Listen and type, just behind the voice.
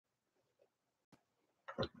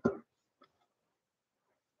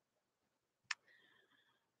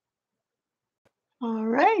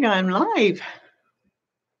right, I'm live.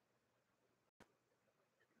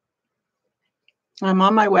 I'm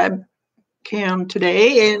on my webcam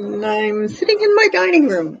today and I'm sitting in my dining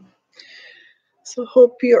room. So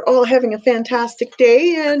hope you're all having a fantastic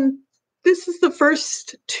day. And this is the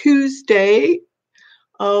first Tuesday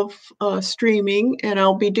of streaming, and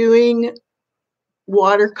I'll be doing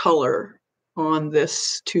watercolor on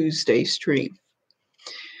this Tuesday stream.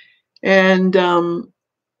 And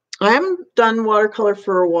I haven't done watercolor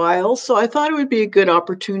for a while, so I thought it would be a good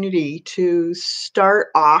opportunity to start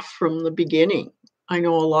off from the beginning. I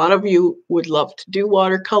know a lot of you would love to do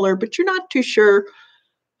watercolor, but you're not too sure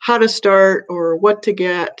how to start or what to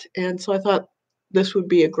get. And so I thought this would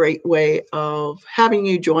be a great way of having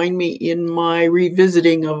you join me in my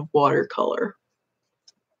revisiting of watercolor.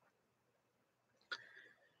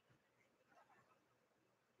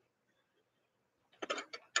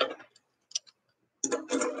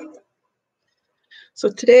 So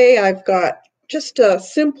today I've got just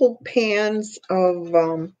simple pans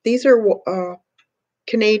of, these are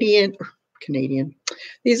Canadian.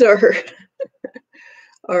 These are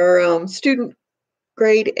our student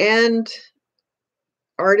grade and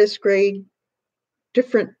artist grade,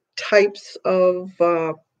 different types of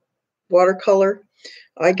watercolor.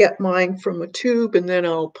 I get mine from a tube and then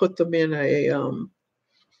I'll put them in a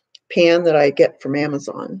pan that I get from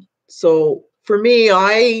Amazon. So for me,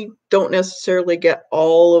 I don't necessarily get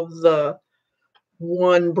all of the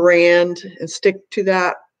one brand and stick to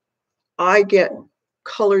that. I get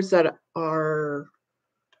colors that are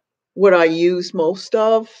what I use most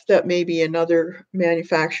of that maybe another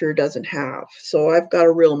manufacturer doesn't have. So I've got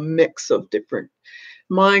a real mix of different.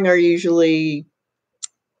 Mine are usually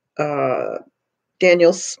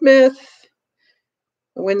Daniel Smith,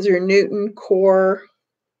 Winsor Newton Core,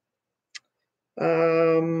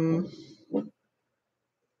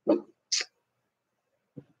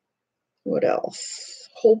 what else?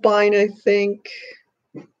 Holbein, I think.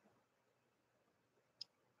 I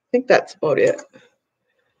think that's about it.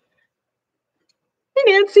 Hey,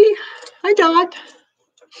 Nancy. Hi, Dot.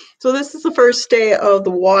 So this is the first day of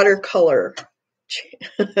the watercolor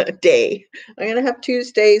day. I'm going to have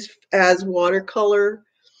Tuesdays as watercolor.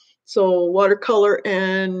 So watercolor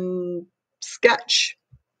and sketch,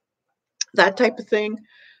 that type of thing.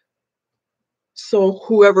 So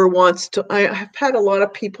whoever wants to, I've had a lot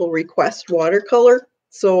of people request watercolor.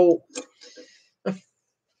 So I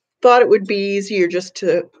thought it would be easier just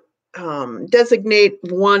to designate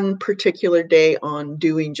one particular day on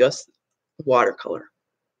doing just watercolor.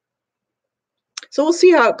 So we'll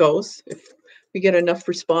see how it goes. If we get enough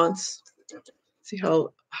response, see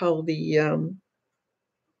how the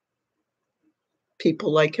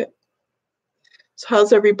people like it. So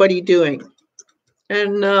how's everybody doing?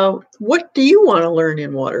 And what do you want to learn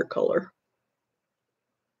in watercolor?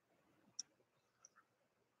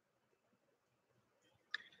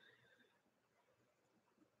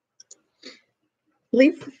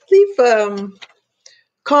 Leave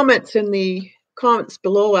comments in the comments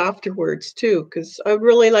below afterwards too, because I would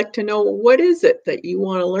really like to know, what is it that you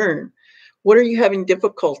want to learn? What are you having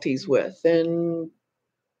difficulties with? And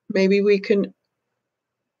maybe we can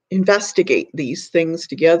investigate these things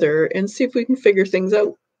together and see if we can figure things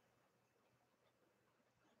out.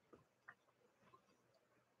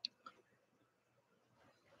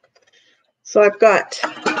 So I've got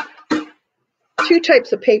two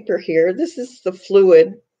types of paper here. This is the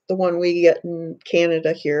fluid, the one we get in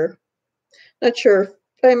Canada here. Not sure.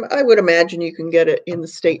 I would imagine you can get it in the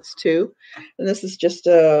States too. And this is just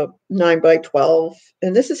a 9x12.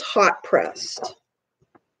 And this is hot pressed.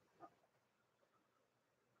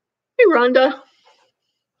 Hey, Rhonda.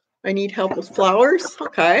 I need help with flowers.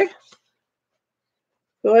 Okay.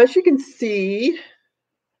 So as you can see,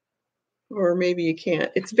 or maybe you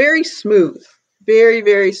can't, it's very smooth. Very,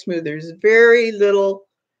 very smooth. There's very little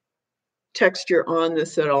texture on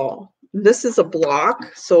this at all. This is a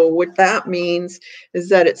block, so what that means is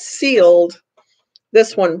that it's sealed.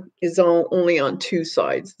 This one is only on two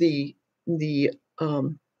sides. The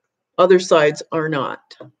other sides are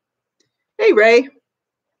not. Hey, Ray.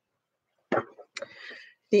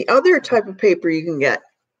 The other type of paper you can get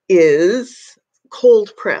is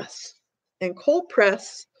cold press. And cold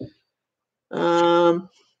press,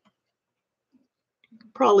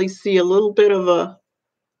 probably see a little bit of a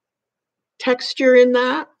texture in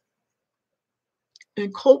that.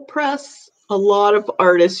 And cold press, a lot of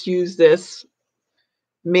artists use this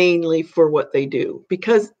mainly for what they do,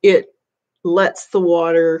 because it lets the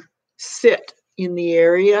water sit in the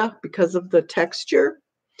area because of the texture.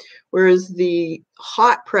 Whereas the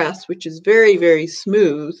hot press, which is very, very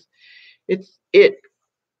smooth, it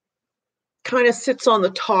kind of sits on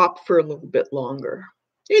the top for a little bit longer.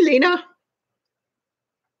 Hey, Lena.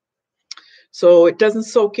 So it doesn't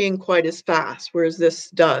soak in quite as fast, whereas this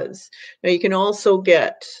does. Now you can also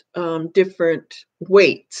get different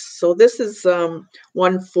weights. So this is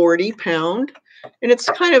 140 pound, and it's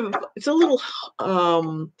a little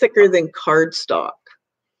thicker than cardstock.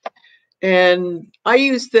 And I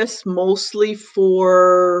use this mostly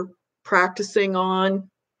for practicing on.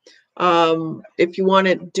 If you want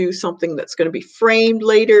to do something that's going to be framed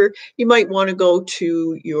later, you might want to go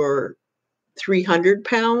to your 300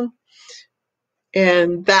 pound.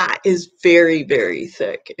 And that is very, very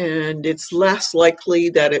thick, and it's less likely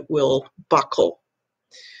that it will buckle.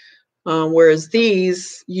 Whereas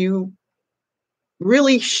these, you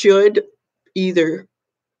really should either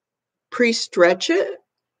pre-stretch it,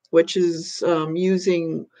 which is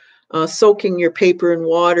soaking your paper in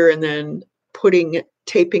water and then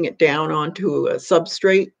taping it down onto a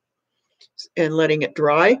substrate and letting it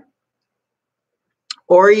dry.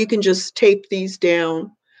 Or you can just tape these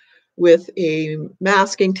down with a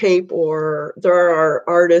masking tape, or there are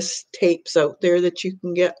artist tapes out there that you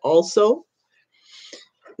can get also.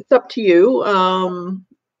 It's up to you.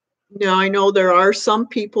 Now, I know there are some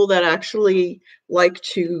people that actually like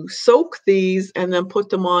to soak these and then put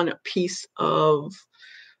them on a piece of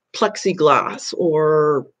plexiglass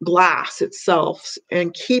or glass itself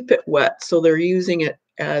and keep it wet. So they're using it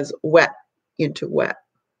as wet into wet.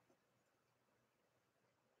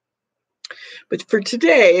 But for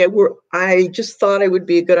today, I just thought it would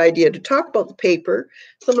be a good idea to talk about the paper,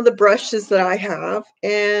 some of the brushes that I have,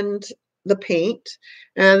 and the paint,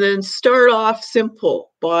 and then start off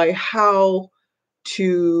simple by how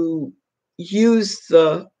to use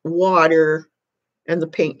the water and the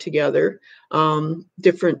paint together.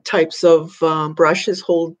 Different types of brushes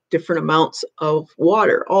hold different amounts of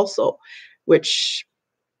water also, which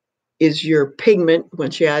is your pigment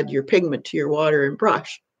once you add your pigment to your water and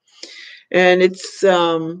brush. And it's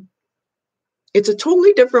a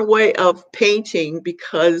totally different way of painting,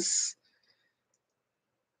 because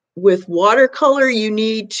with watercolor, you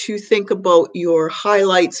need to think about your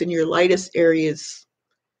highlights and your lightest areas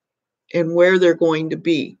and where they're going to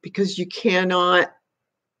be, because you cannot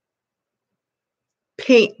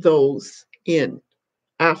paint those in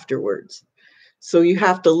afterwards. So you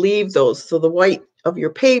have to leave those. So the white of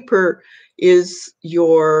your paper is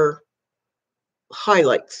your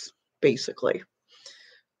highlights, basically.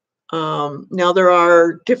 Now, there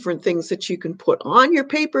are different things that you can put on your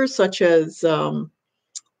paper, such as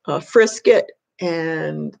frisket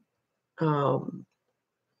and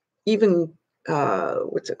even,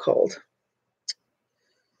 what's it called?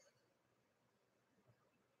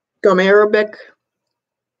 Gum arabic,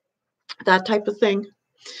 that type of thing.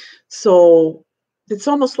 So it's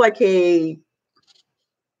almost like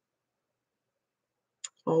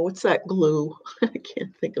what's that glue? I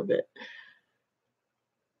can't think of it.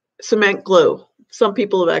 Cement glue. Some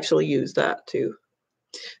people have actually used that too.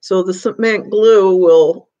 So the cement glue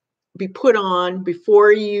will be put on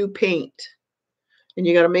before you paint. And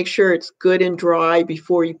you got to make sure it's good and dry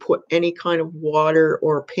before you put any kind of water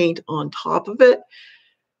or paint on top of it.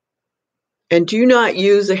 And do not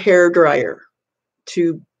use a hairdryer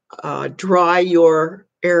to dry your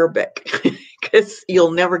Arabic, because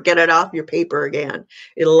you'll never get it off your paper again.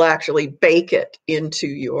 It'll actually bake it into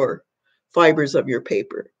your fibers of your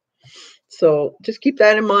paper. So just keep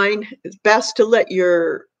that in mind. It's best to let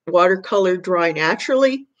your watercolor dry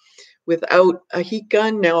naturally without a heat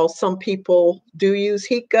gun. Now, some people do use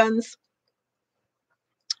heat guns,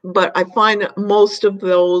 but I find that most of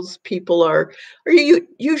those people are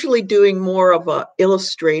usually doing more of a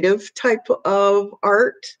illustrative type of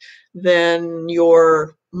art than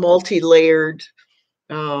your multi-layered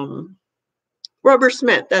rubber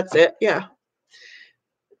cement. That's it, yeah.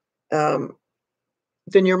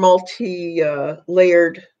 Then your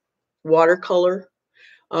multi-layered watercolor,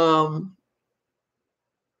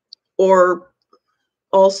 or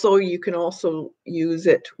also, you can also use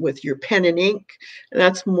it with your pen and ink, and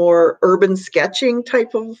that's more urban sketching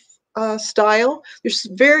type of style. There's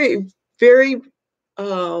very, very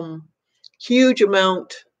huge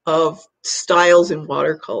amount of styles in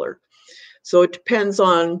watercolor. So it depends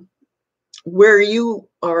on where you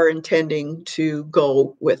are intending to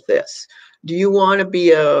go with this. Do you want to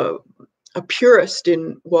be a purist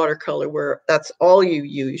in watercolor where that's all you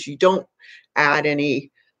use? You don't add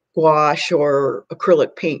any gouache or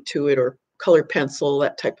acrylic paint to it, or colored pencil,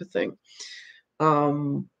 that type of thing.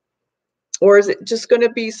 Or is it just going to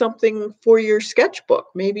be something for your sketchbook?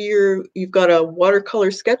 Maybe you've got a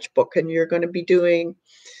watercolor sketchbook and you're going to be doing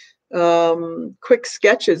quick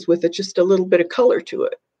sketches with just a little bit of color to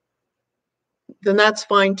it. then that's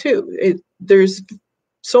fine too. There's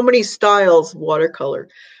so many styles of watercolor.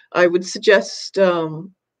 I would suggest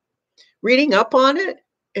reading up on it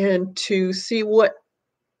and to see what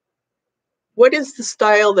is the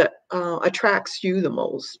style that attracts you the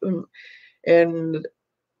most. And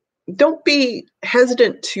don't be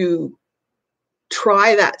hesitant to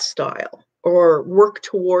try that style or work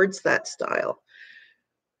towards that style,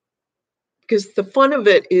 because the fun of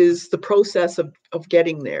it is the process of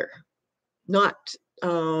getting there, not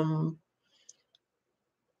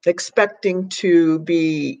expecting to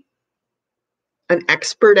be an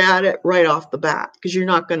expert at it right off the bat, because you're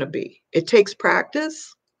not going to be. It takes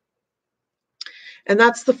practice. And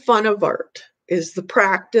that's the fun of art, is the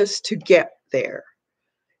practice to get there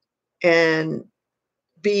and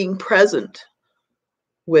being present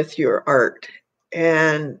with your art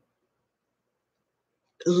and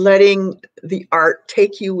letting the art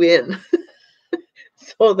take you in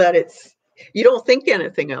so that you don't think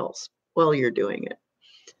anything else while you're doing it.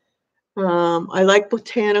 I like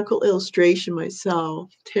botanical illustration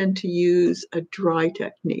myself, tend to use a dry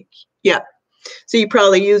technique. Yeah. So you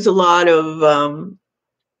probably use a lot of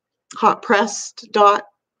hot pressed dot.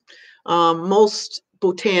 Most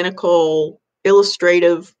botanical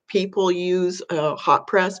illustrative people use a hot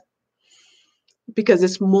press because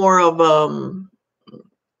it's more of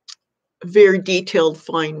very detailed,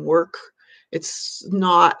 fine work. It's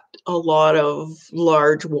not a lot of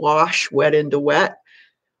large wash, wet into wet.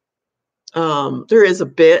 There is a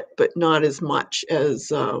bit, but not as much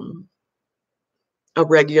as a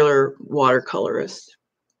regular watercolorist.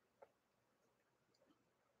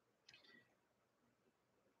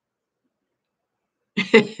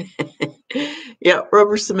 Yeah,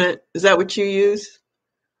 rubber cement. Is that what you use?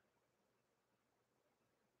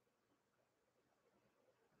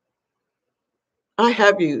 I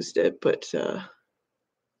have used it, but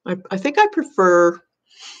I think I prefer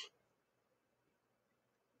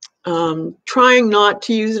trying not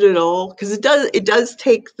to use it at all, because it does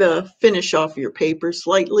take the finish off your paper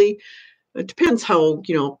slightly. It depends how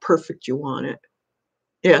perfect you want it.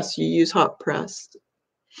 Yes, you use hot pressed.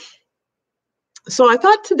 So I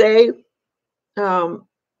thought today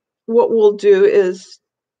what we'll do is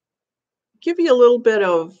give you a little bit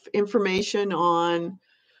of information on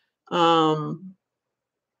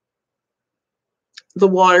the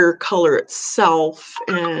watercolor itself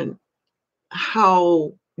and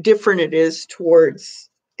how different it is towards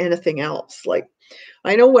anything else. Like,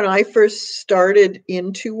 I know when I first started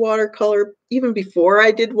into watercolor, even before I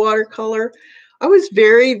did watercolor, I was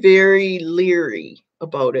very, very leery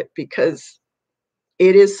about it because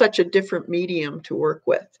it is such a different medium to work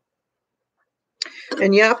with.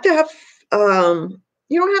 And you have to have,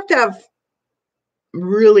 you don't have to have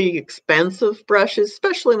really expensive brushes,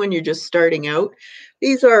 especially when you're just starting out.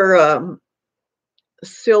 These are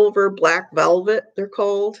silver black velvet, they're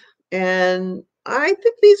called. And I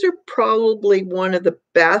think these are probably one of the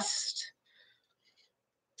best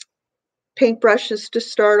paintbrushes to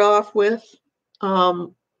start off with.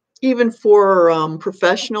 Even for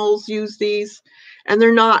professionals use these, and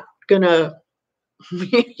they're not gonna,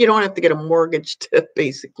 you don't have to get a mortgage to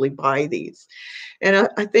basically buy these. And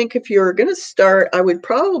I think if you're gonna start, I would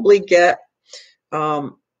probably get,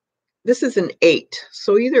 this is an 8,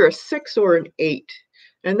 so either a 6 or an 8.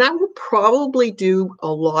 And that will probably do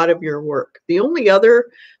a lot of your work. The only other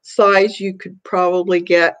size you could probably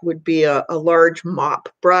get would be a large mop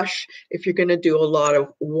brush if you're going to do a lot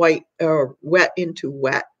of white or wet into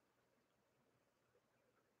wet.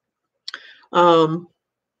 No,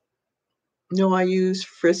 I use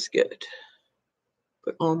Frisket,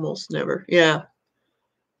 but almost never. Yeah.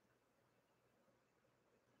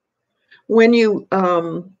 When you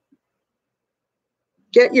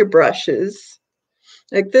get your brushes,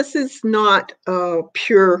 like this is not a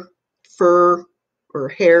pure fur or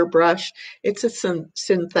hair brush. It's a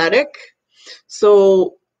synthetic.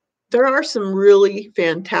 So there are some really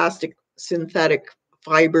fantastic synthetic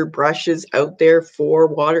fiber brushes out there for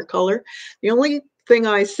watercolor. The only thing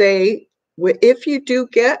I say, if you do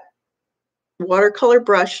get watercolor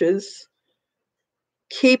brushes,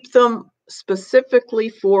 keep them specifically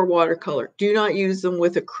for watercolor. Do not use them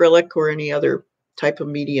with acrylic or any other type of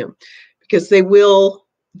medium, because they will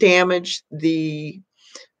damage the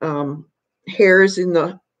hairs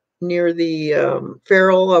near the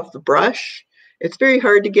ferrule of the brush. It's very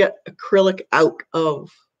hard to get acrylic out of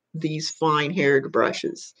these fine haired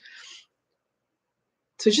brushes.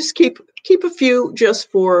 So just keep a few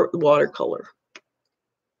just for watercolor.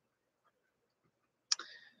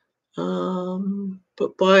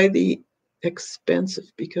 But buy the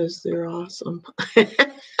expensive because they're awesome. I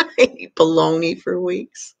eat bologna for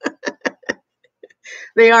weeks.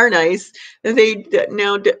 They are nice. They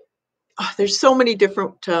now there's so many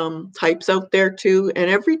different types out there too, and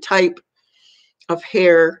every type of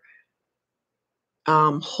hair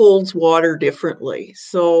holds water differently.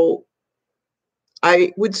 So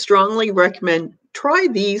I would strongly recommend try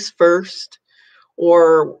these first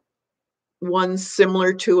or ones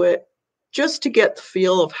similar to it just to get the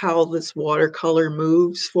feel of how this watercolor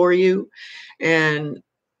moves for you. And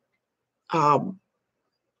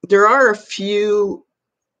there are a few,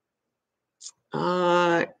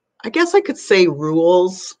 I guess I could say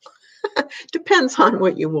rules. Depends on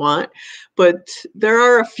what you want, but there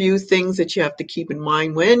are a few things that you have to keep in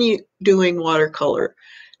mind when you doing watercolor.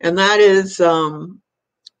 And that is the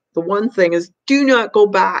one thing is do not go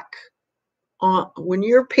back when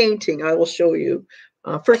you're painting. I will show you.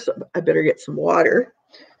 First, I better get some water.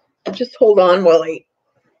 Just hold on while I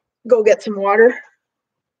go get some water.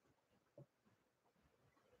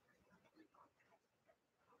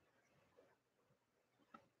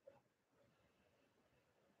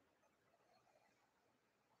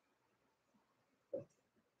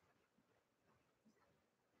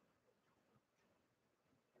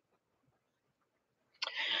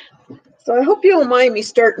 So I hope you don't mind me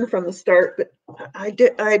starting from the start, but I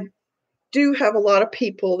do have a lot of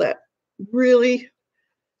people that really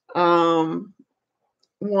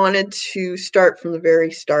wanted to start from the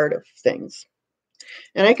very start of things.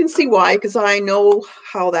 And I can see why, because I know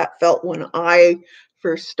how that felt when I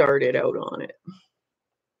first started out on it.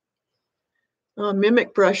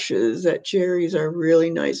 Mimic brushes at Jerry's are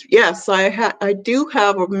really nice. Yes, I do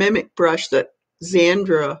have a mimic brush that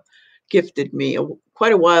Xandra gifted me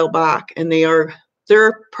quite a while back, and they're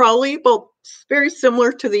probably about very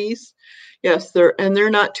similar to these. Yes, they're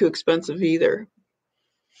not too expensive either.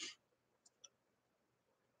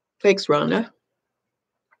 Thanks, Rhonda.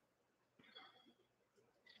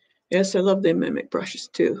 Yes, I love the mimic brushes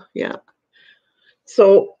too. Yeah.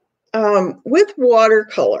 So with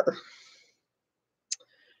watercolor,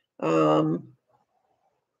 I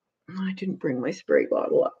didn't bring my spray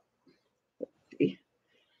bottle up. Let's see.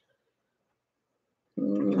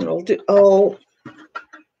 I'll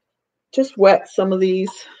just wet some of these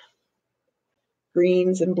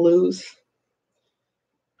greens and blues.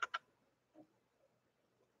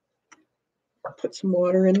 Put some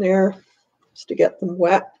water in there just to get them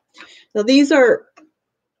wet. Now these are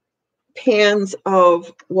pans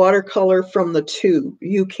of watercolor from the tube.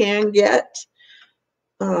 You can get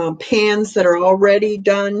pans that are already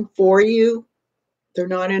done for you. They're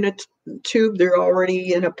not in a tube, they're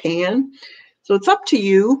already in a pan. So it's up to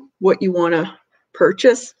you what you want to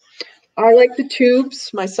purchase. I like the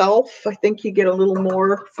tubes myself. I think you get a little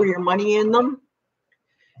more for your money in them.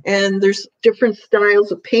 And there's different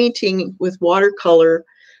styles of painting with watercolor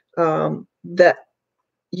that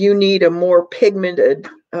you need a more pigmented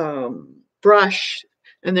brush,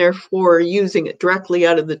 and therefore using it directly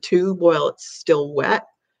out of the tube while it's still wet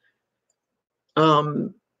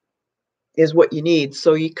is what you need.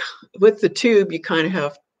 So with the tube, you kind of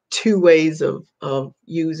have two ways of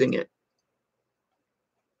using it.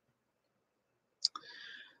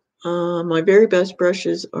 My very best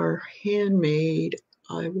brushes are handmade.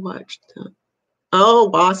 I watched them.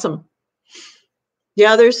 Oh, awesome.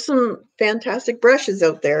 Yeah, there's some fantastic brushes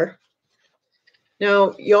out there.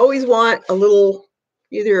 Now, you always want a little,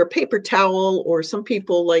 either a paper towel, or some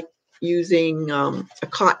people like using a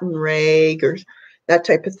cotton rag or that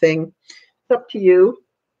type of thing. It's up to you.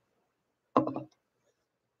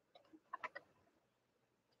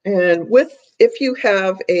 And if you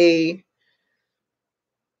have a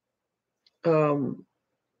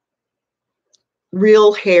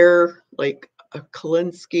real hair, like a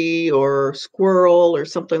Kalinsky or squirrel or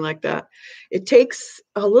something like that, it takes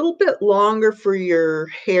a little bit longer for your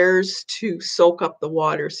hairs to soak up the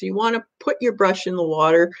water. So you want to put your brush in the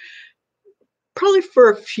water probably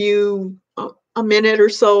for a minute or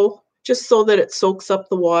so, just so that it soaks up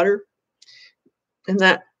the water. And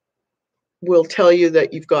that will tell you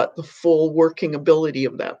that you've got the full working ability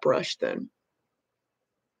of that brush then.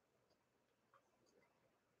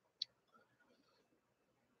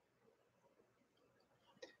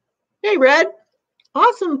 Hey, Red.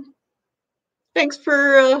 Awesome. Thanks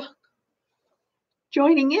for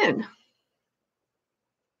joining in.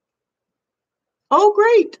 Oh,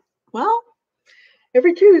 great. Well,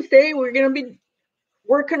 every Tuesday we're going to be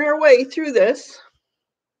working our way through this.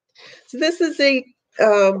 So this is a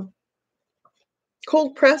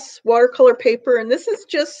cold press watercolor paper, and this is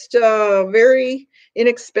just very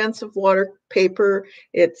inexpensive water paper.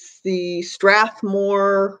 It's the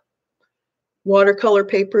Strathmore watercolor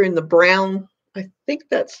paper in the brown. I think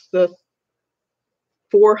that's the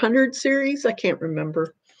 400 series. I can't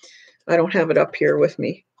remember. I don't have it up here with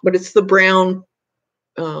me, but it's the brown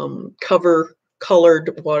cover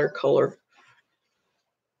colored watercolor.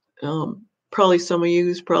 Probably some of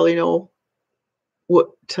you probably know what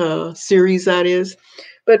series that is.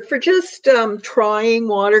 But for just trying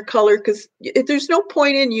watercolor, because there's no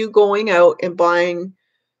point in you going out and buying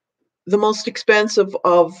the most expensive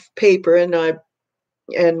of paper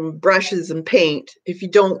and brushes and paint if you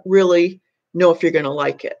don't really know if you're going to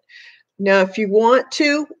like it. Now, if you want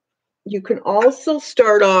to, you can also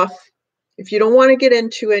start off, if you don't want to get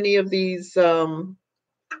into any of these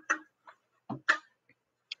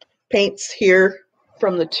paints here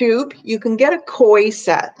from the tube, you can get a koi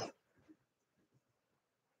set.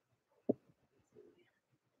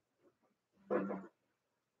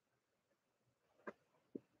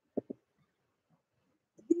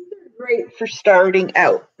 These are great for starting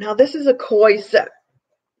out. Now, this is a koi set.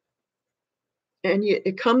 And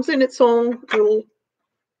it comes in its own little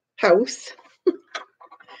house.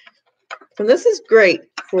 And this is great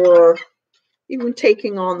for even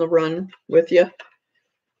taking on the run with you.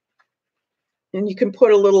 And you can put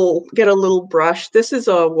get a little brush. This is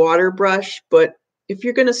a water brush, but if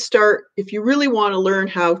you're going to start, if you really want to learn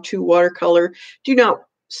how to watercolor, do not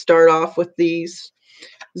start off with these.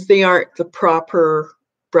 They aren't the proper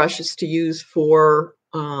brushes to use for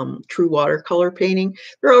true watercolor painting.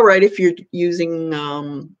 They're all right if you're using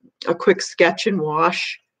a quick sketch and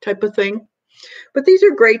wash type of thing. But these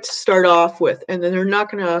are great to start off with, and then they're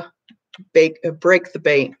not going to break the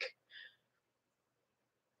bank.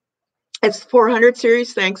 It's 400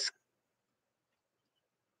 series, thanks.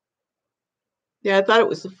 Yeah, I thought it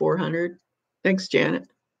was the 400. Thanks, Janet.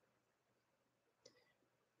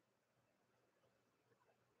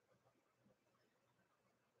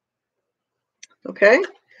 Okay,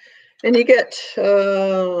 and you get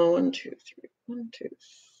 1, 2, 3, 1, 2,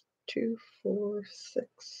 2, 4,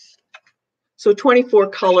 6. So 24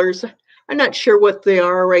 colors. I'm not sure what they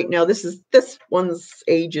are right now. This one's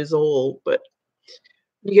ages old, but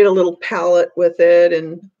you get a little palette with it,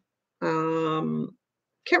 and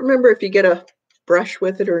can't remember if you get a brush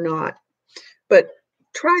with it or not. But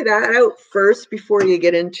try that out first before you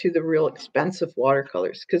get into the real expensive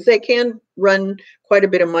watercolors, because they can run quite a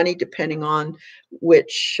bit of money depending on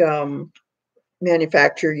which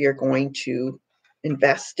manufacturer you're going to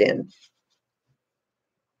invest in.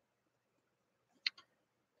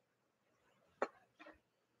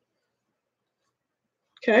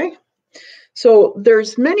 Okay, so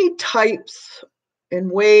there's many types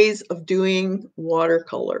and ways of doing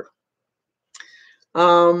watercolor.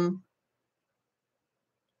 But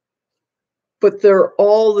they're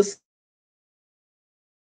all the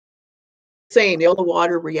same. All the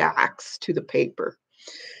water reacts to the paper.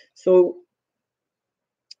 So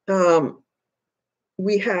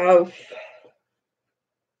we have,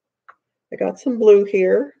 I got some blue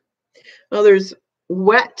here. Now there's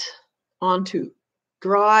wet onto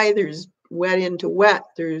dry, there's wet into wet,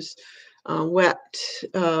 there's wet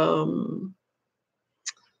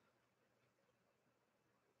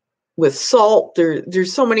with salt.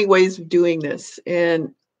 There's so many ways of doing this,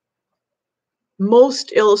 and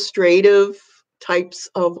most illustrative types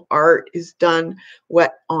of art is done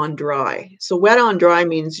wet on dry. So wet on dry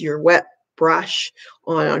means your wet brush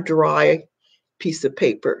on a dry piece of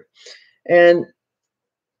paper, and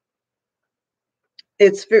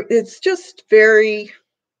it's just very,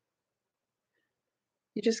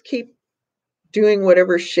 you just keep doing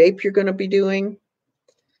whatever shape you're going to be doing.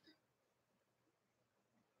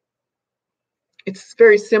 It's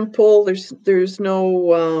very simple. There's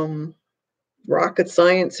no rocket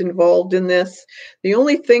science involved in this. The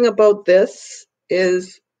only thing about this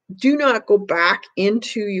is do not go back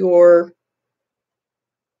into your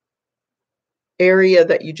area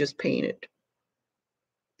that you just painted.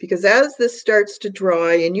 Because as this starts to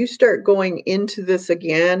dry and you start going into this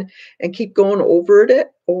again and keep going over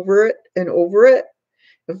it, and over it,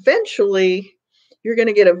 eventually you're going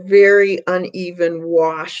to get a very uneven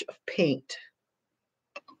wash of paint.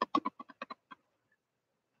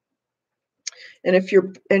 And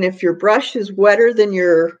if your brush is wetter than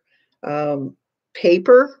your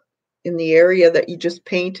paper in the area that you just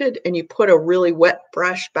painted, and you put a really wet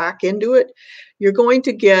brush back into it, you're going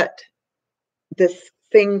to get this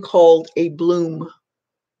thing called a bloom.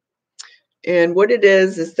 And what it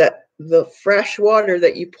is that the fresh water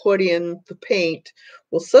that you put in the paint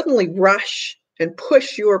will suddenly rush and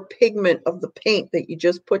push your pigment of the paint that you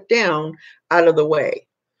just put down out of the way.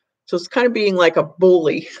 So it's kind of being like a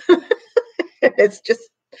bully. It's just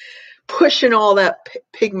pushing all that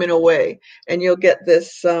pigment away, and you'll get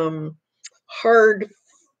this hard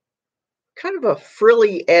kind of a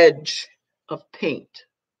frilly edge of paint.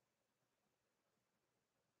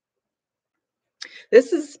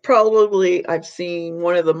 This is probably, I've seen,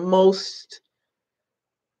 one of the most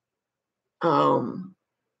often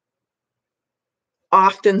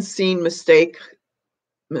seen mistake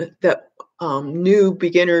that new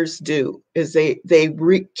beginners do is they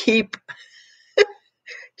keep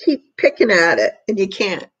picking at it, and you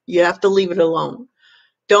can't. You have to leave it alone.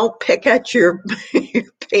 Don't pick at your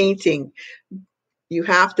painting. You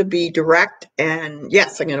have to be direct, and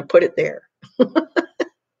yes, I'm going to put it there.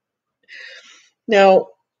 Now,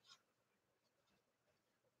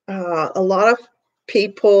 a lot of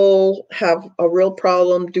people have a real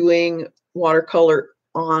problem doing watercolor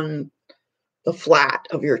on the flat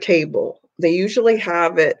of your table. They usually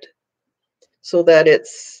have it so that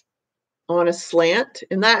it's on a slant,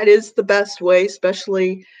 and that is the best way,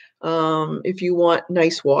 especially if you want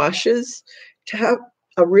nice washes. To have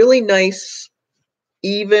a really nice,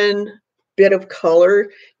 even bit of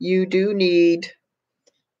color, you do need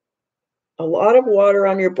a lot of water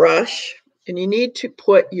on your brush, and you need to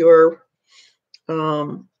put your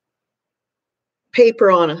paper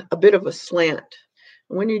on a bit of a slant.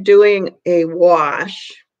 When you're doing a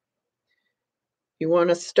wash, you want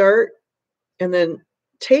to start and then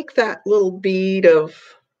take that little bead of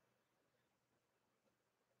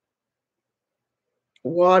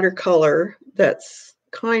watercolor that's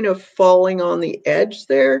kind of falling on the edge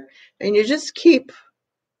there, and you just keep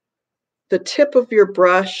the tip of your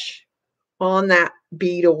brush on that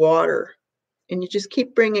bead of water, and you just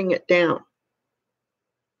keep bringing it down.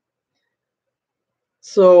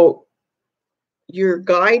 So you're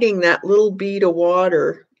guiding that little bead of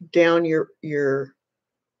water down your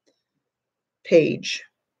page.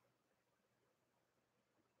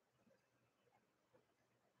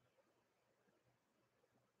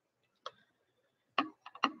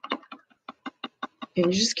 And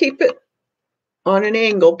you just keep it on an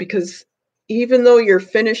angle, because even though you're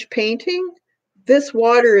finished painting, this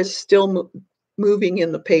water is still moving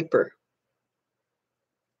in the paper.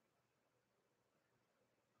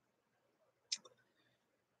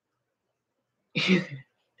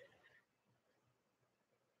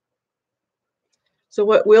 So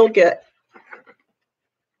what we'll get,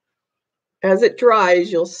 as it dries,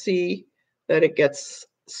 you'll see that it gets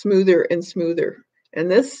smoother and smoother. And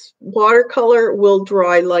this watercolor will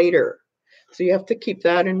dry lighter. So you have to keep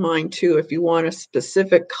that in mind too. If you want a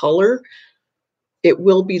specific color, it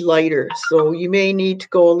will be lighter. So you may need to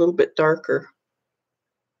go a little bit darker.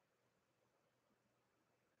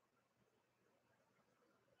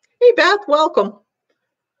 Hey, Beth, welcome.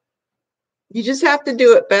 You just have to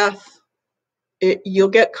do it, Beth. You'll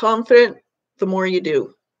get confident the more you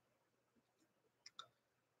do.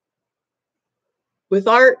 With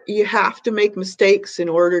art, you have to make mistakes in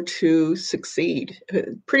order to succeed.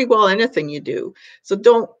 Pretty well anything you do. So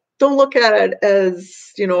don't look at it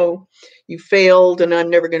as, you failed and I'm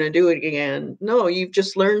never going to do it again. No, you've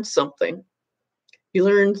just learned something. You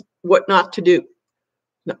learned what not to do,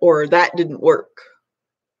 or that didn't work.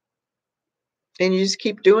 And you just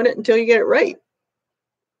keep doing it until you get it right.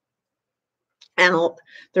 And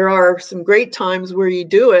there are some great times where you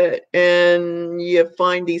do it and you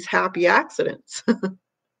find these happy accidents.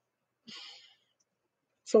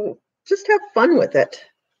 So just have fun with it.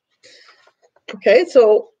 Okay,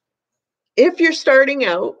 so if you're starting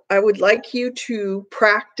out, I would like you to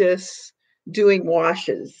practice doing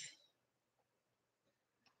washes.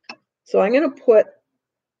 So I'm going to put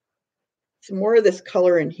some more of this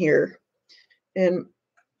color in here. And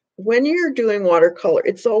when you're doing watercolor,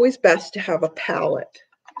 it's always best to have a palette.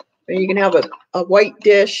 You can have a white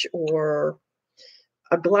dish or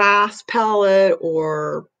a glass palette,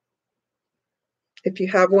 or if you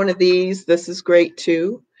have one of these, this is great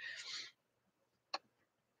too.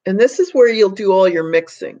 And this is where you'll do all your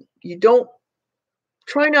mixing.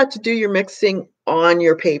 Try not to do your mixing on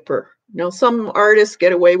your paper. Now, some artists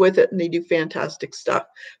get away with it and they do fantastic stuff.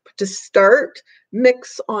 But to start,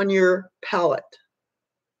 mix on your palette.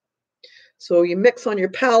 So you mix on your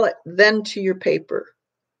palette, then to your paper.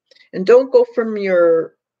 And don't go from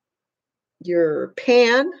your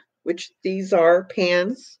pan, which these are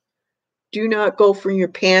pans. Do not go from your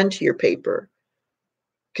pan to your paper,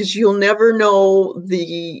 because you'll never know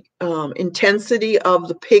the intensity of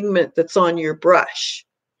the pigment that's on your brush.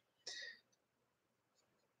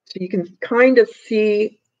 So you can kind of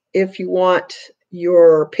see if you want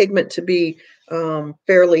your pigment to be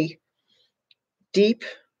fairly deep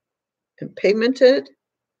and pigmented.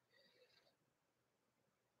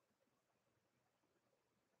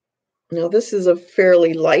 Now this is a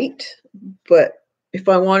fairly light, but if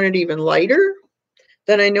I want it even lighter,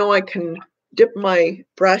 then I know I can dip my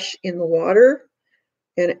brush in the water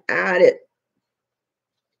and add it.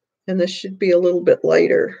 And this should be a little bit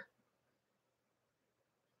lighter.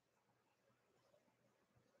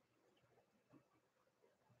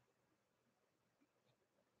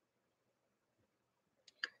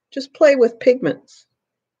 Just play with pigments.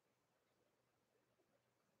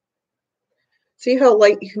 See how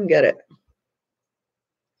light you can get it.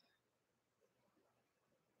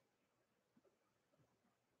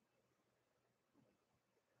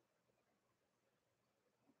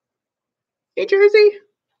 Hey, Jersey.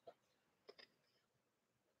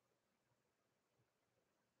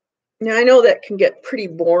 Now, I know that can get pretty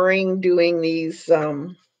boring doing these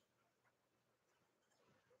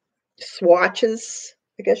swatches,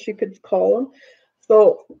 I guess you could call them.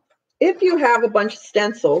 So if you have a bunch of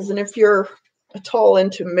stencils, and if you're at all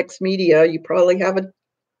into mixed media, you probably have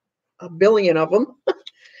a billion of them.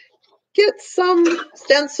 Get some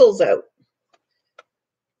stencils out.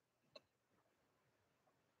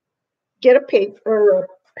 Get a paper or a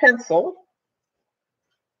pencil.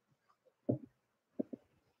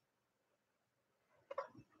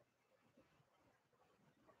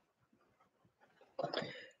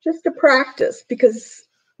 Just to practice, because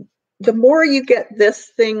the more you get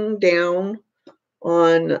this thing down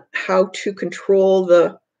on how to control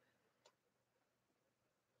the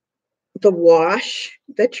wash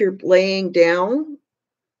that you're laying down,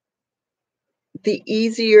 the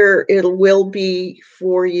easier it will be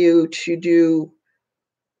for you to do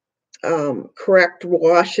correct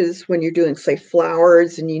washes when you're doing, say,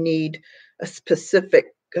 flowers and you need a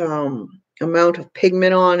specific amount of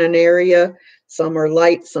pigment on an area. Some are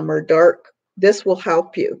light, some are dark. This will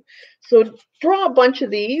help you. So draw a bunch of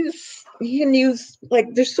these. You can use, like,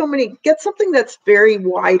 there's so many. Get something that's very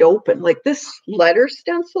wide open. Like this letter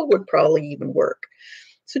stencil would probably even work.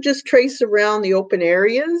 So just trace around the open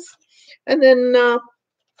areas and then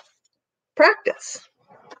practice.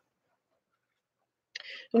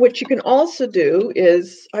 What you can also do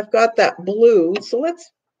is, I've got that blue, so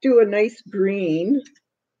let's do a nice green.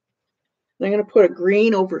 I'm going to put a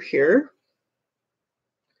green over here.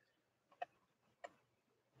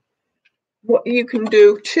 What you can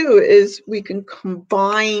do too is we can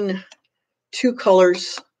combine two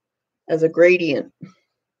colors as a gradient.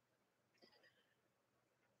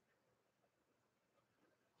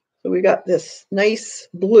 So we got this nice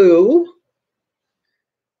blue,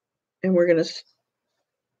 and we're going to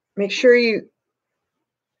make sure you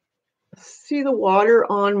see the water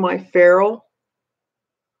on my ferrule.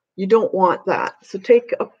 You don't want that. So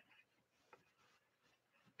take a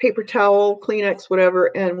paper towel, Kleenex,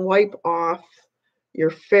 whatever, and wipe off your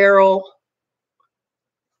ferrule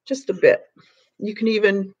just a bit. You can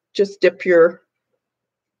even just dip your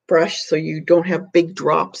brush so you don't have big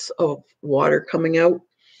drops of water coming out.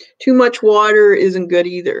 Too much water isn't good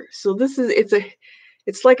either. So this is,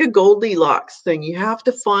 it's like a Goldilocks thing. You have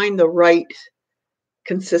to find the right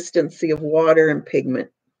consistency of water and pigment.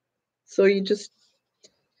 So you just,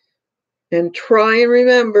 and try and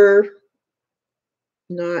remember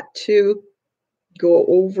not to go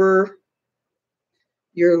over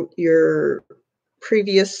your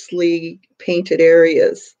previously painted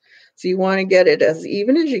areas. So you want to get it as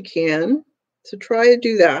even as you can. So try to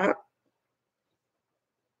do that.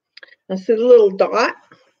 I see the little dot.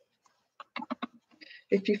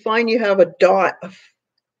 If you find you have a dot of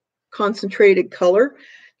concentrated color,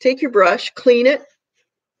 take your brush, clean it,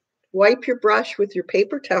 wipe your brush with your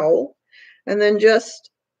paper towel, and then just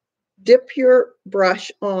dip your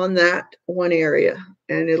brush on that one area,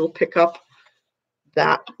 and it'll pick up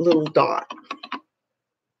that little dot.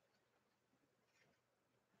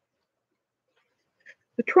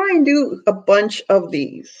 So try and do a bunch of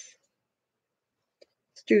these.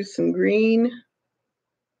 Let's do some green.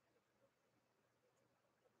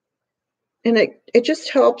 And it just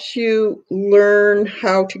helps you learn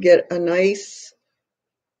how to get a nice,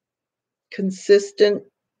 consistent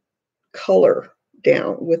color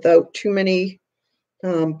down without too many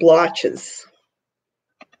blotches.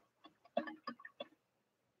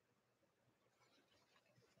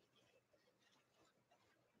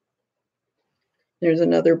 There's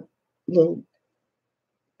another little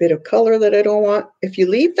bit of color that I don't want. If you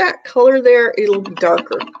leave that color there, it'll be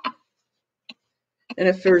darker. And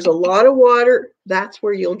if there's a lot of water, that's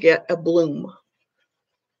where you'll get a bloom.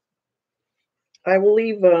 I will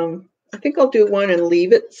leave, I think I'll do one and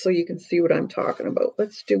leave it so you can see what I'm talking about.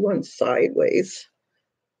 Let's do one sideways.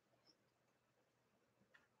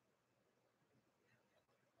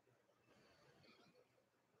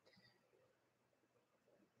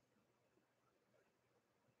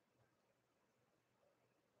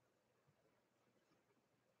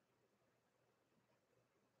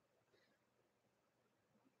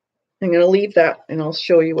 I'm going to leave that and I'll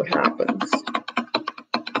show you what happens.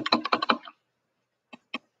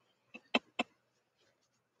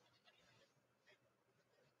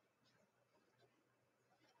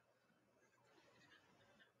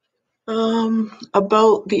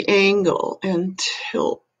 About the angle and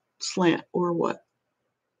tilt, slant, or what?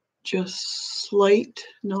 Just slight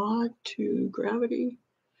nod to gravity.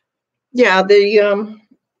 Yeah, they have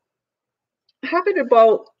it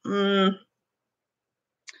about not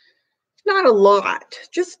a lot,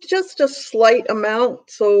 just a slight amount.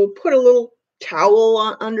 So put a little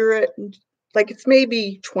towel under it, and like it's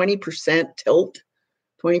maybe 20% tilt,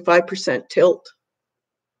 25% tilt.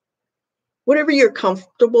 Whatever you're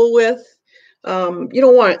comfortable with. You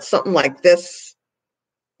don't want it something like this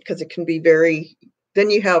because it can be very,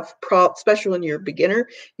 then you have, especially when you're a beginner,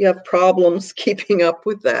 you have problems keeping up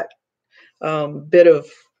with that bit of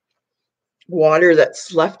water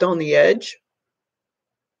that's left on the edge.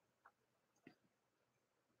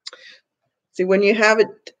 See, when you have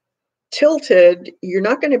it tilted, you're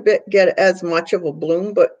not going to get as much of a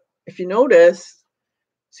bloom, but if you notice,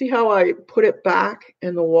 see how I put it back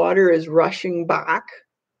and the water is rushing back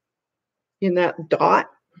in that dot?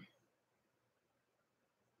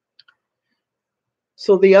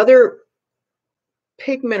 So the other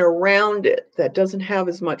pigment around it that doesn't have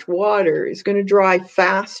as much water is going to dry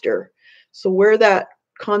faster. So where that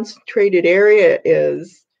concentrated area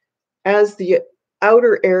is, as the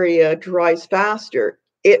outer area dries faster,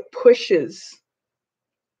 it pushes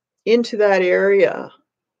into that area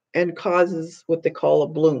and causes what they call a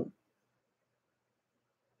bloom.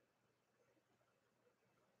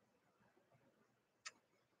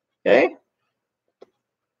 Okay?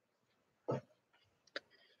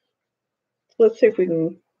 Let's see if we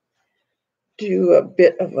can do a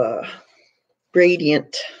bit of a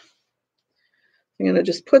gradient. I'm going to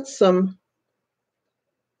just put some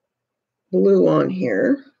blue on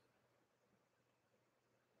here.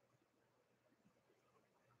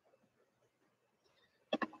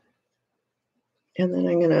 And then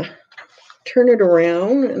I'm going to turn it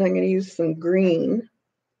around and I'm going to use some green.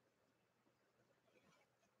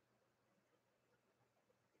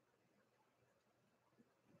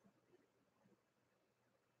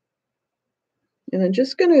 And I'm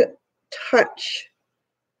just going to touch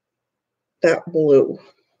that blue.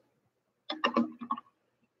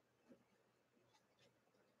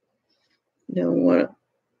 Now I want to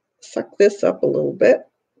suck this up a little bit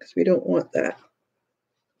because we don't want that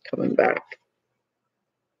coming back.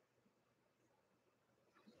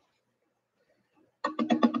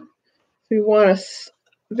 We want a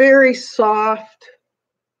very soft.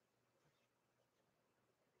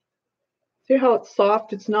 See how it's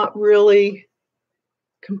soft? It's not really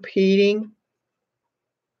competing.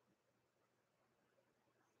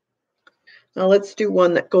 Now let's do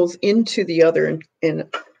one that goes into the other and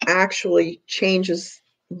actually changes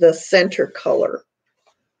the center color.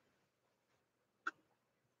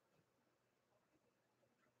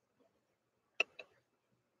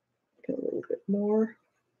 Get a little bit more.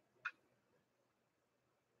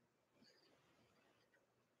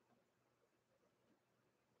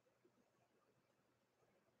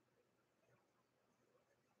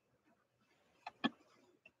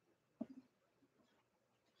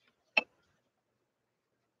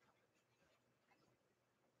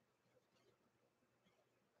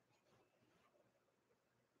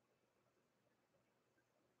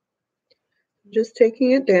 Just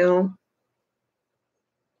taking it down.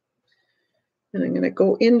 And I'm going to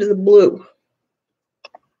go into the blue.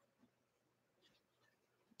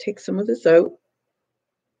 Take some of this out.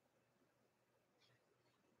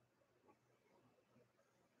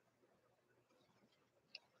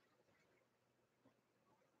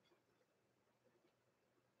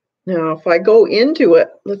 Now, if I go into it,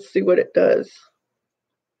 let's see what it does.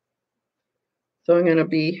 So I'm going to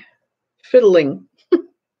be fiddling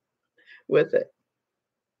with it.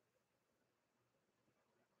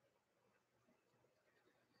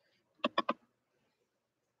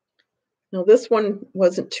 Now, this one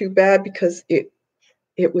wasn't too bad because it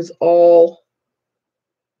was all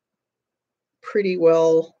pretty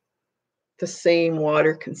well the same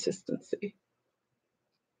water consistency.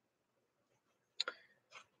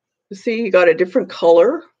 You see, you got a different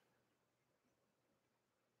color,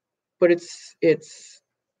 but it's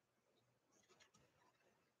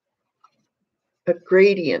a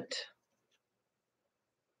gradient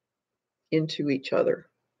into each other.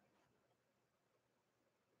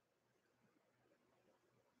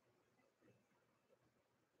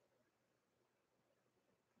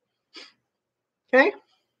 Okay.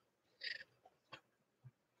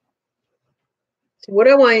 So what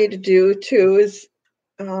I want you to do too is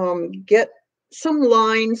get some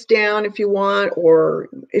lines down if you want, or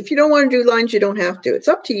if you don't want to do lines, you don't have to. It's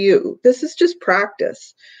up to you. This is just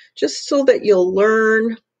practice, just so that you'll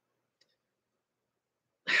learn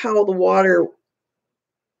how the water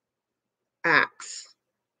acts.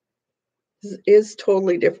 Is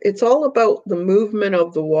totally different. It's all about the movement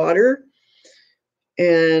of the water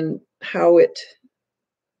and how it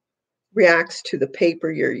reacts to the paper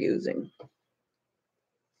you're using.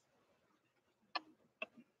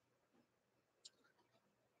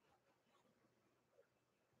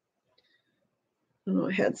 Oh,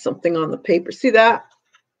 I had something on the paper. See that?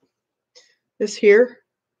 This here?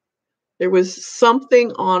 There was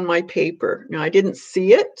something on my paper. Now, I didn't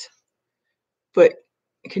see it, but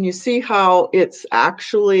can you see how it's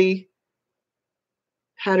actually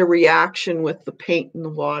had a reaction with the paint and the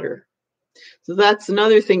water? So that's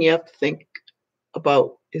another thing you have to think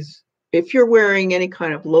about, is if you're wearing any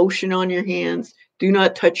kind of lotion on your hands, do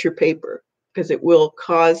not touch your paper, because it will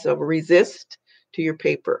cause a resist to your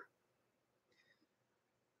paper.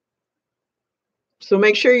 So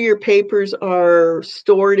make sure your papers are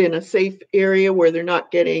stored in a safe area where they're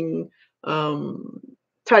not getting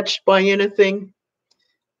touched by anything.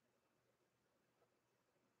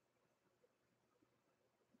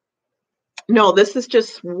 No, this is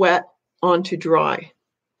just wet onto dry.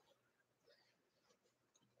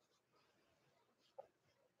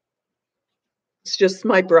 It's just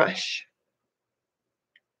my brush.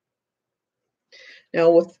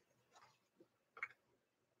 Now with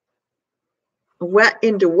wet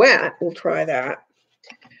into wet, we'll try that.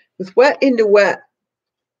 With wet into wet,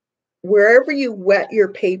 wherever you wet your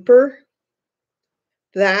paper,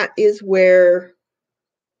 that is where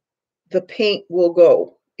the paint will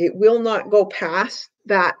go. It will not go past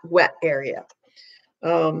that wet area.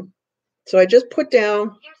 So I just put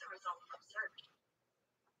down,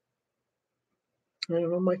 I don't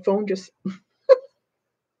know, my phone just, I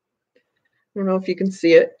don't know if you can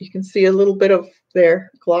see it. You can see a little bit of their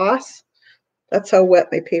gloss. That's how wet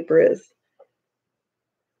my paper is.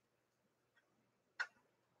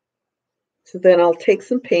 So then I'll take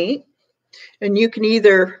some paint, and you can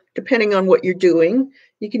either, depending on what you're doing,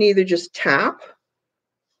 you can either just tap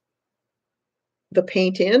the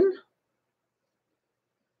paint in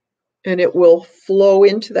and it will flow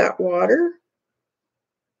into that water,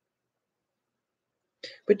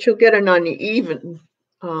 but you'll get an uneven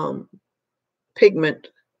pigment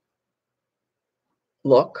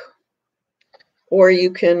look. Or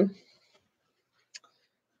you can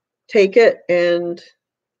take it and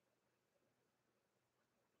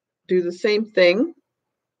do the same thing,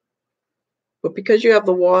 but because you have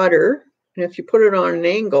the water, and if you put it on an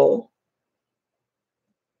angle,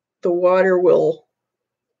 the water will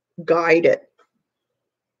guide it.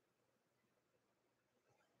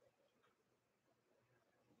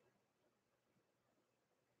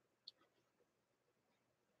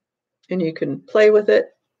 And you can play with it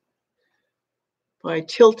by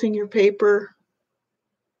tilting your paper.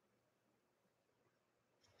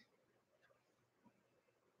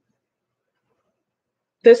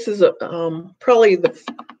 This is probably the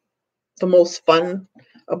most fun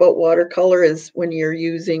about watercolor, is when you're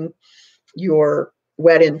using your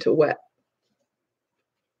wet into wet.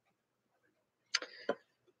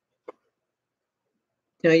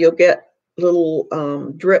 Now you'll get little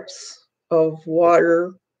drips of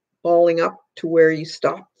water falling up to where you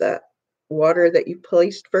stop that water that you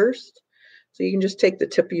placed first. So you can just take the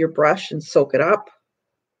tip of your brush and soak it up,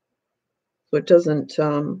 so it doesn't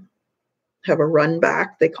have a run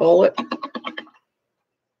back, they call it.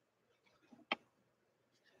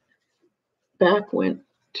 Back went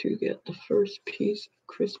to get the first piece of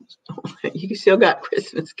Christmas. Oh, you still got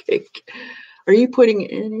Christmas cake. Are you putting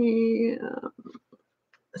any,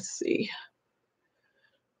 let's see.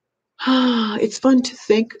 It's fun to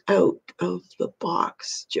think out of the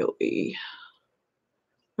box, Joey.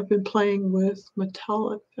 I've been playing with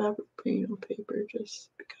metallic fabric paint on paper just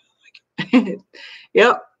because I can.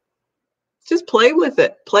 Yep. Just play with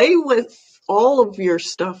it. Play with all of your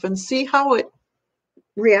stuff and see how it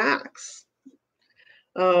reacts.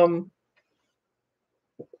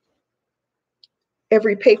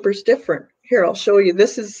 Every paper's different. Here, I'll show you.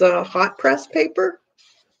 This is hot press paper.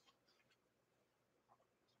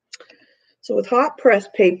 So with hot press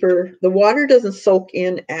paper, the water doesn't soak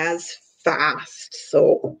in as fast.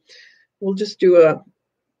 So we'll just do a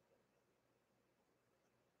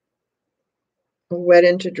wet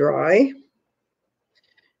into dry.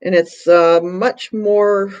 And it's much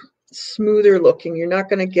more smoother looking. You're not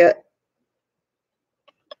going to get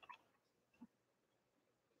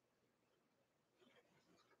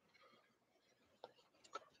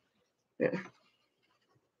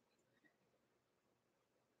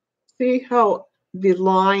See how the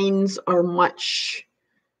lines are much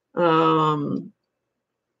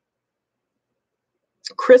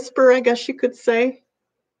crisper, I guess you could say.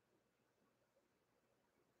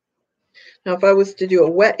 Now, if I was to do a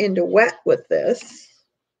wet into wet with this,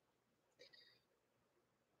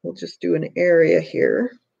 we'll just do an area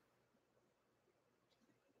here.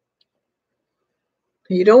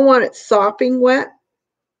 You don't want it sopping wet,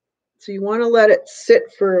 so you want to let it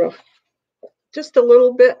sit for just a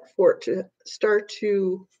little bit for it to start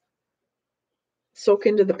to soak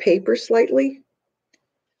into the paper slightly.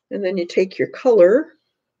 And then you take your color,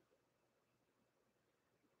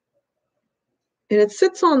 and it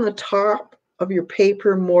sits on the top of your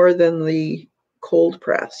paper more than the cold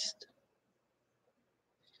pressed.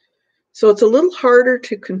 So it's a little harder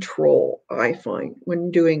to control, I find, when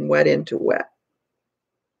doing wet into wet.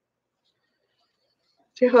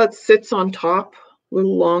 See how it sits on top a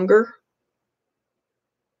little longer?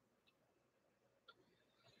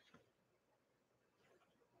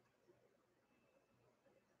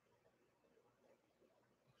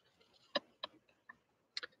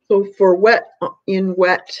 So for wet in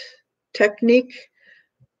wet technique,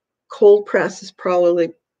 cold press is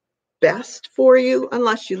probably best for you,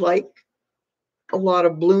 unless you like a lot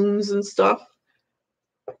of blooms and stuff.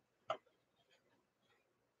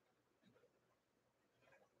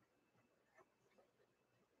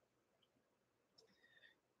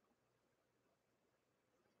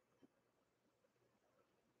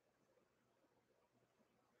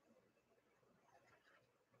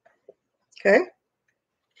 Okay.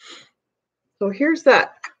 So here's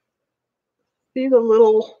that. See the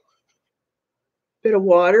little bit of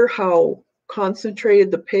water, how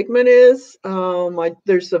concentrated the pigment is.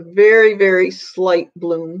 There's a very, very slight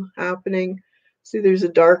bloom happening. See, there's a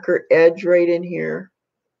darker edge right in here.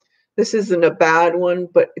 This isn't a bad one,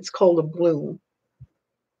 but it's called a bloom.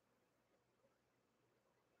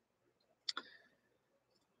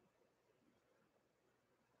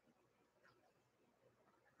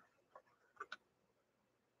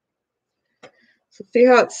 So see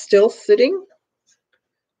how it's still sitting?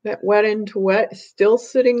 That wet into wet is still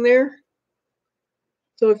sitting there.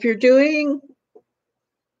 So if you're doing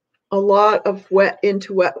a lot of wet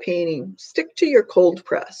into wet painting, stick to your cold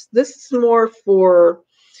press. This is more for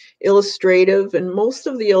illustrative, and most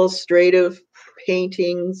of the illustrative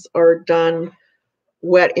paintings are done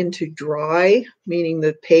wet into dry, meaning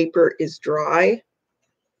the paper is dry.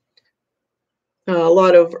 A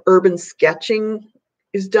lot of urban sketching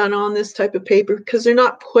is done on this type of paper because they're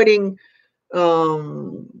not putting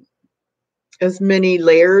as many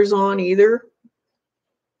layers on either.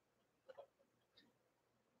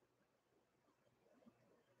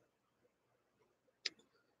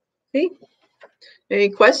 See? Any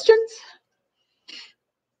questions?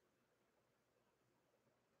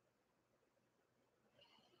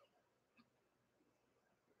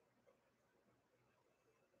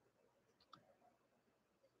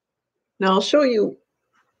 Now I'll show you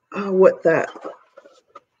what that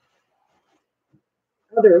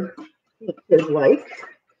other is like.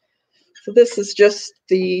 So this is just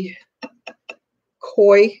the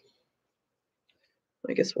koi.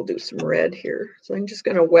 I guess we'll do some red here. So I'm just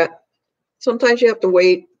going to wet. Sometimes you have to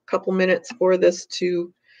wait a couple minutes for this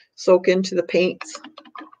to soak into the paints.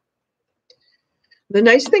 The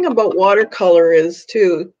nice thing about watercolor is,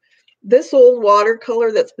 too, this old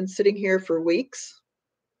watercolor that's been sitting here for weeks,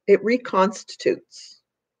 it reconstitutes.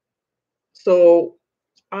 So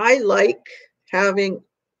I like having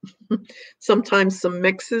sometimes some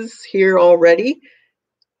mixes here already,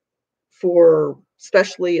 for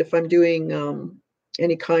especially if I'm doing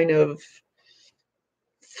any kind of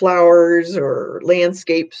flowers or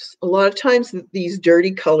landscapes. A lot of times these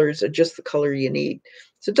dirty colors are just the color you need.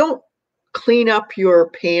 So don't clean up your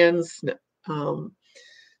pans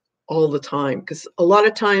all the time, because a lot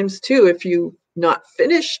of times too, if you not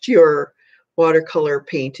finished your watercolor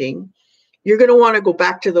painting, you're going to want to go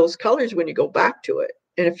back to those colors when you go back to it.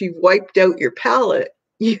 And if you've wiped out your palette,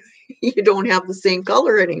 you don't have the same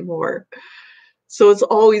color anymore. So it's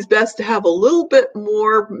always best to have a little bit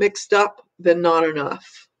more mixed up than not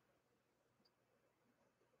enough.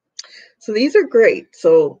 So these are great.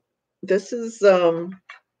 So this is, I'll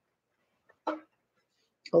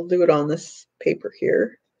do it on this paper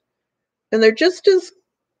here. And they're just as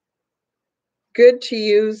good to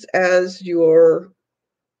use as your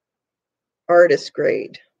artist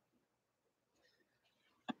grade.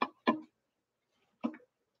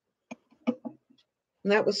 And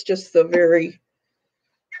that was just the very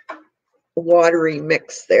watery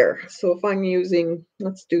mix there. So if I'm using,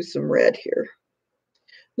 let's do some red here.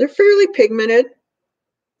 They're fairly pigmented.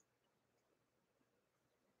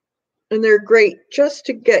 And they're great just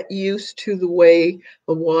to get used to the way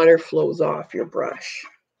the water flows off your brush.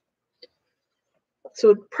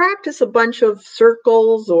 So practice a bunch of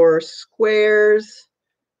circles or squares.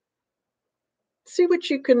 See what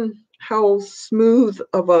you can, how smooth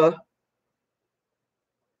of a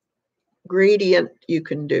gradient you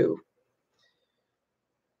can do.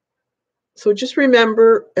 So just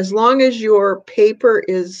remember, as long as your paper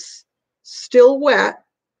is still wet,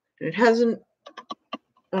 and it hasn't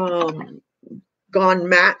gone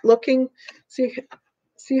matte looking,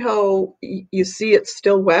 see how you see it's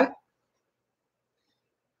still wet?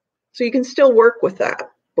 So you can still work with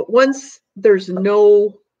that. But once there's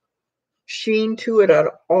no sheen to it at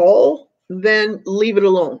all, then leave it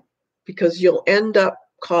alone, because you'll end up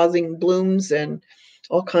causing blooms and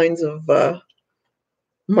all kinds of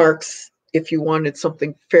marks if you wanted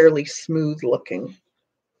something fairly smooth looking.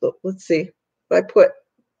 So let's see. If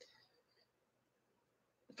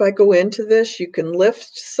I go into this, you can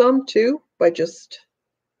lift some too by just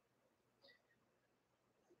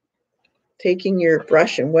taking your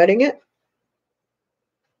brush and wetting it.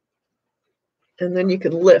 And then you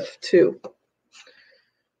can lift too.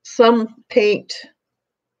 Some paint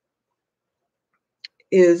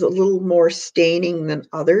is a little more staining than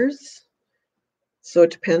others, so it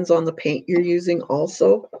depends on the paint you're using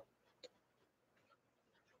also.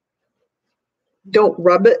 Don't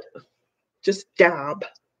rub it, just dab.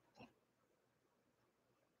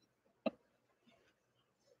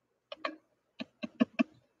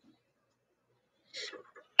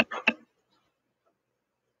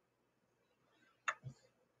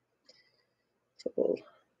 So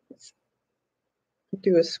let's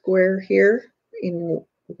do a square here in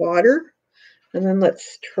water, and then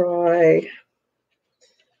let's try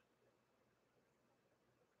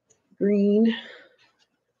green.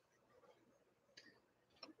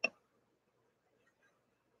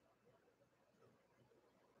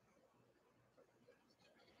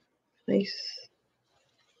 Nice.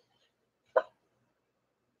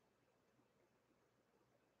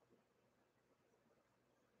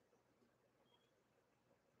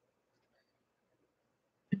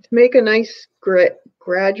 To make a nice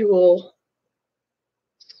gradual,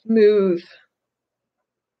 smooth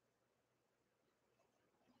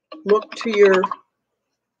look to your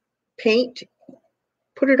paint,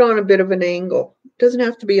 put it on a bit of an angle. It doesn't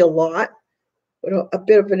have to be a lot, but a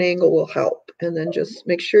bit of an angle will help. And then just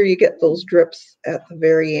make sure you get those drips at the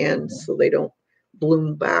very end so they don't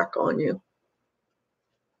bloom back on you.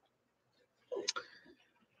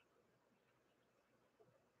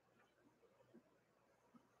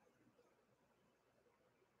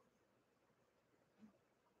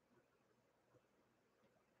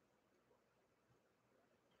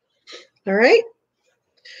 All right.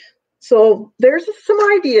 So there's some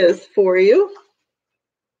ideas for you.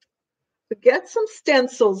 So get some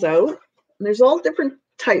stencils out. And there's all different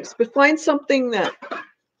types, but find something that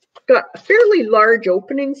got a fairly large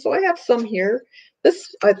opening. So I have some here.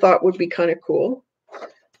 This I thought would be kind of cool.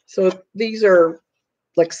 So these are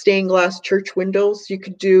like stained glass church windows. You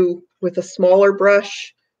could do with a smaller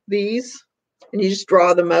brush these, and you just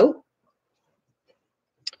draw them out.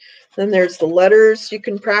 Then there's the letters you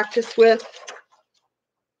can practice with.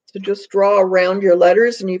 So just draw around your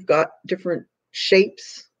letters, and you've got different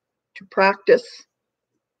shapes to practice.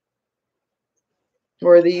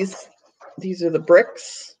 Or these are the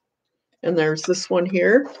bricks, and there's this one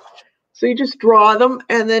here. So you just draw them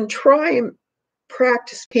and then try and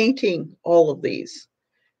practice painting all of these.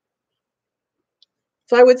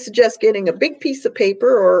 So I would suggest getting a big piece of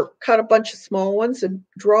paper or cut a bunch of small ones and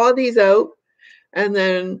draw these out, and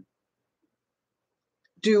then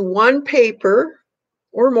do one paper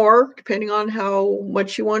or more, depending on how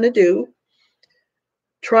much you want to do.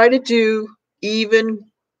 Try to do even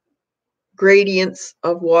gradients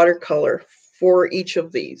of watercolor for each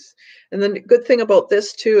of these. And then the good thing about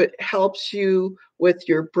this too, it helps you with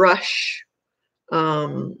your brush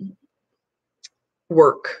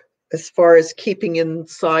work as far as keeping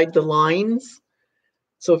inside the lines.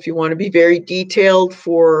 So if you want to be very detailed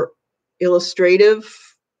for illustrative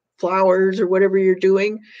flowers or whatever you're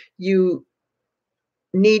doing, you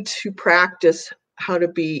need to practice how to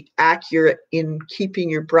be accurate in keeping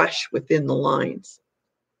your brush within the lines.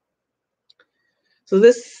 So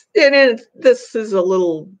this is a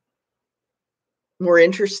little more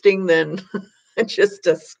interesting than just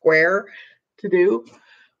a square to do.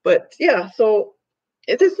 But yeah, so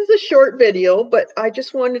this is a short video, but I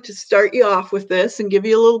just wanted to start you off with this and give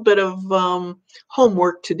you a little bit of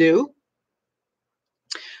homework to do.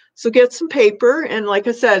 So get some paper, and like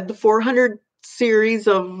I said, the 400 series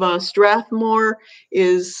of Strathmore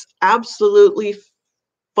is absolutely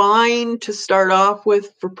fine to start off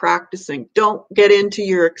with for practicing. Don't get into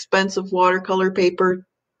your expensive watercolor paper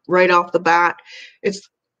right off the bat.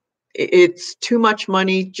 It's too much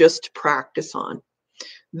money just to practice on.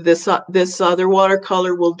 This other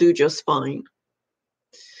watercolor will do just fine.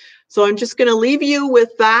 So I'm just going to leave you with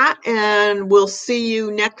that, and we'll see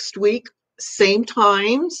you next week, same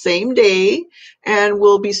time, same day, and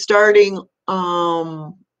we'll be starting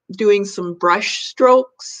doing some brush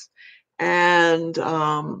strokes and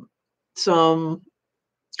some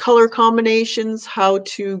color combinations, how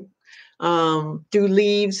to do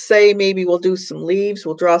leaves. Say maybe we'll do some leaves,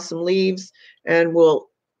 we'll draw some leaves, and we'll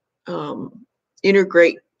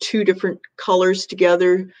integrate two different colors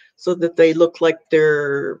together so that they look like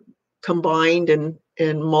they're combined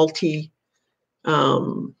and multi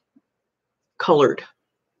colored.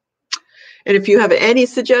 And if you have any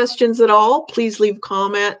suggestions at all, please leave a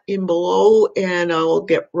comment in below and I'll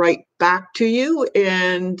get right back to you.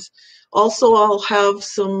 And also I'll have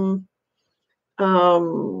some,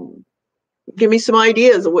 give me some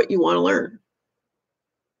ideas of what you want to learn.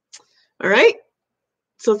 All right.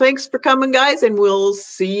 So thanks for coming, guys, and we'll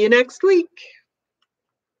see you next week.